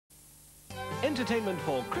Entertainment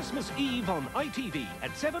for Christmas Eve on ITV.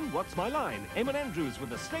 At 7, What's My Line? Eamon Andrews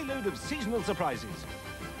with a sleigh load of seasonal surprises.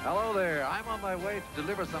 Hello there. I'm on my way to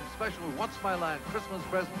deliver some special What's My Line Christmas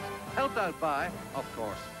presents, helped out by, of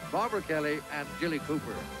course, Barbara Kelly and Jilly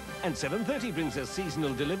Cooper. And 7:30 brings us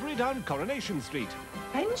seasonal delivery down Coronation Street.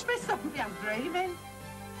 Pinch me something I'm craving.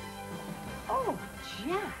 Oh,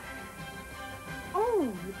 Jack.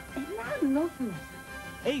 Oh, isn't that lovely?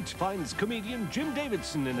 8 finds comedian Jim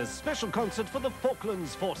Davidson in a special concert for the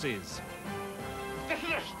Falklands Forces.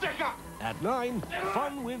 Here, sticker! At 9,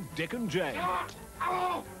 fun with Dick and Jane.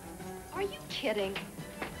 Oh! Are you kidding?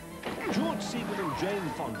 George Segal and Jane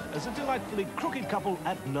Fonda as a delightfully crooked couple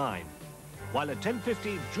at 9. While at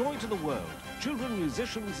 10:50, Joy to the World. Children,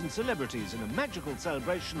 musicians and celebrities in a magical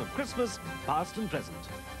celebration of Christmas, past and present.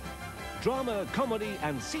 Drama, comedy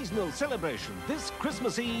and seasonal celebration this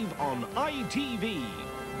Christmas Eve on ITV.